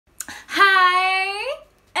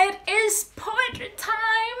poetry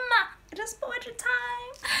time. It is poetry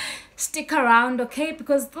time. Stick around, okay?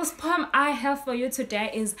 Because this poem I have for you today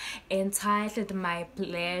is entitled My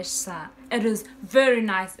Pleasure. It is very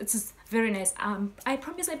nice. It is very nice. I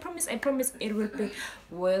promise it will be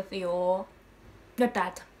worth your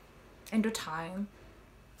time and your time.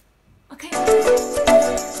 Okay.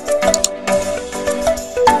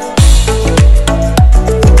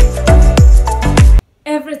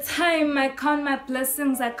 Every time I count my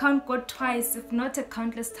blessings, I count God twice, if not a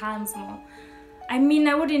countless times more. I mean,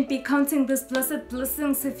 I wouldn't be counting these blessed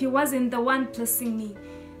blessings if He wasn't the one blessing me.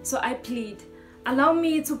 So I plead, allow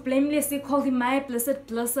me to blamelessly call Him my blessed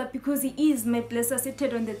blesser, because He is my blesser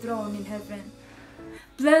seated on the throne in heaven.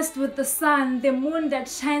 Blessed with the sun, the moon that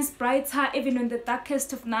shines brighter even on the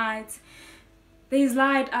darkest of nights. There is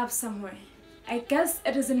light up somewhere. I guess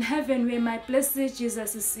it is in heaven where my blessed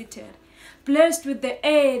Jesus is seated. Blessed with the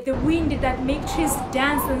air, the wind that make trees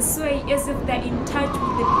dance and sway as if they're in touch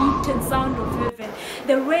with the beat and sound of heaven.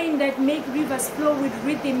 The rain that make rivers flow with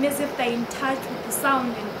rhythm as if they're in touch with the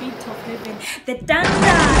sound and beat of heaven. The thunder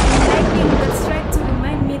and lightning that strike to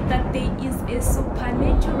remind me that there is a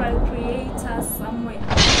supernatural creator somewhere.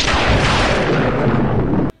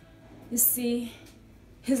 You see,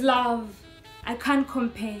 His love, I can't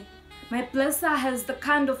compare. My blesser has the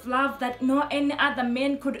kind of love that no any other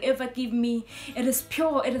man could ever give me. It is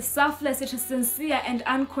pure, it is selfless, it is sincere and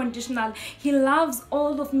unconditional. He loves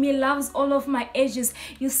all of me, loves all of my edges.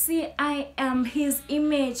 You see, I am His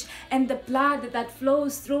image, and the blood that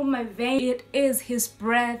flows through my veins, it is His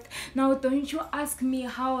breath. Now don't you ask me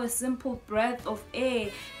how a simple breath of air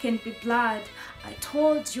can be blood. I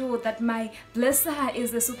told you that my blesser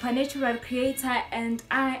is a supernatural creator, and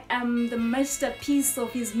I am the masterpiece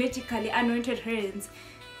of His magically anointed hands.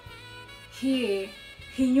 He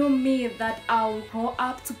knew me that I would grow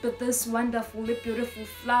up to be this wonderfully beautiful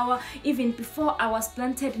flower even before I was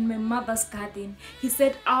planted in my mother's garden. He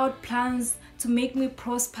set out plans to make me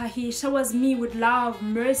prosper. He showers me with love,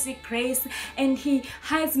 mercy, grace, and He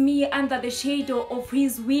hides me under the shadow of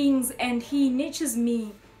His wings, and He nurtures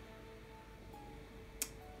me.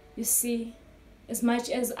 You see, as much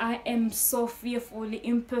as I am so fearfully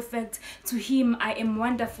imperfect, to Him I am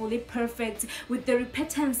wonderfully perfect. With the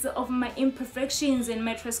repentance of my imperfections and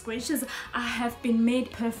my transgressions, I have been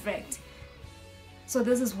made perfect. So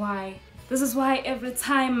this is why every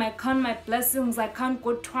time I count my blessings, I count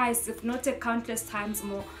God twice, if not a countless times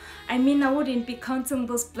more. I mean, I wouldn't be counting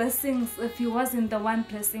those blessings if He wasn't the one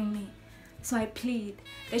blessing me. So I plead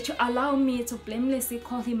that you allow me to blamelessly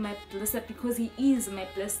call Him my blesser, because He is my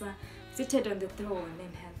blesser, seated on the throne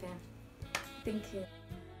in heaven. Thank you.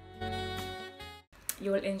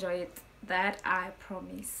 You will enjoy it. That I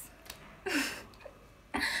promise.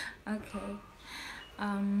 Okay.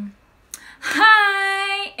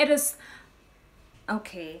 Hi! It is...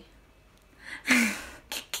 Okay.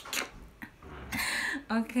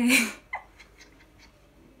 Okay.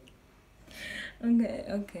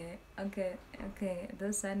 Okay.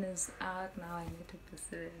 The sun is out now. I need to be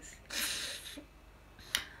serious.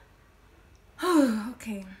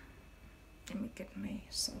 Okay. Let me get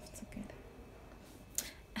myself together.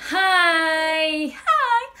 Hi.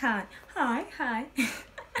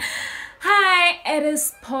 Hi, it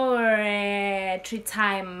is poetry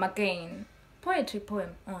time again. Poetry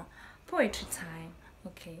time.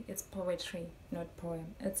 Okay, it's poetry, not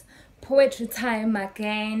poem. It's poetry time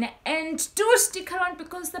again. And do stick around,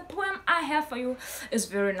 because the poem I have for you is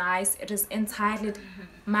very nice. It is entitled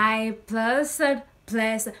My Blessed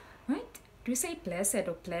Blessed. Right? Do you say blessed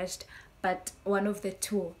or blessed? But one of the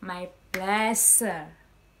two. My Blesser.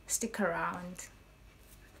 Stick around.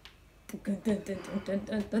 Okay, I don't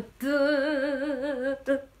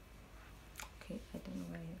know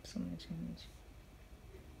why I have so much energy.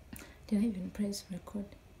 Did I even press record?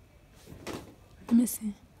 Let me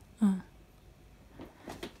see. Hi.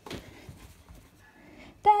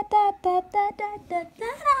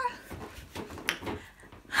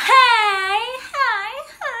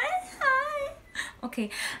 Okay.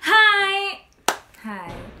 Hi.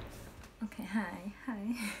 Okay, hi.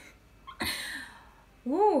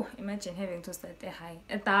 Woo, imagine having to start a hi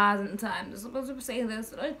 1,000 times. I'm supposed to say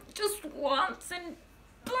this just once and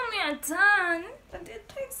boom, you're done. But it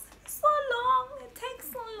takes so long.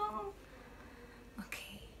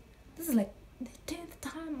 Okay, this is like the 10th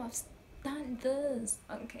time I've done this.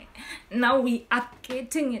 Okay, now we are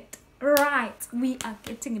getting it right.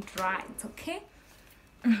 Okay.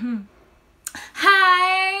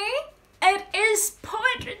 Hi, it is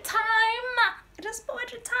poetry time. just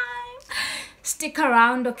poetry time. Stick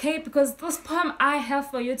around, okay, because this poem I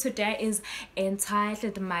have for you today is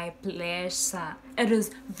entitled My Pleasure. It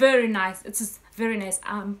is very nice. It is very nice.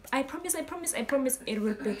 I promise it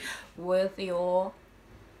will be worth your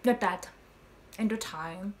that and your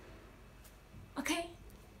time. Okay,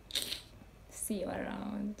 see you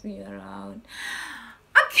around.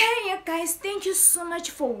 Okay, you guys, thank you so much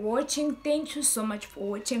for watching.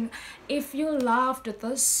 If you loved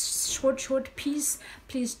this short piece,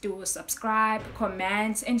 please do subscribe,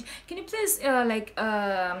 comment, and can you please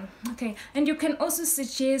okay, and you can also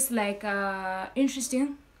suggest like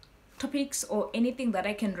interesting topics or anything that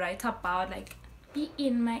I can write about, like be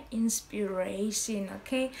in my inspiration.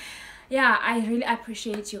 Okay, yeah, I really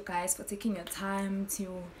appreciate you guys for taking your time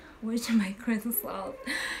to watch my crazy self.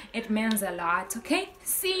 It means a lot. Okay,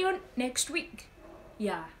 see you next week.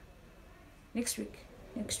 Yeah, next week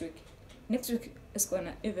is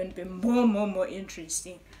gonna even be more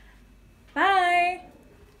interesting. Bye.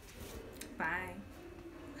 Bye.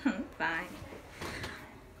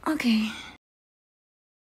 Okay.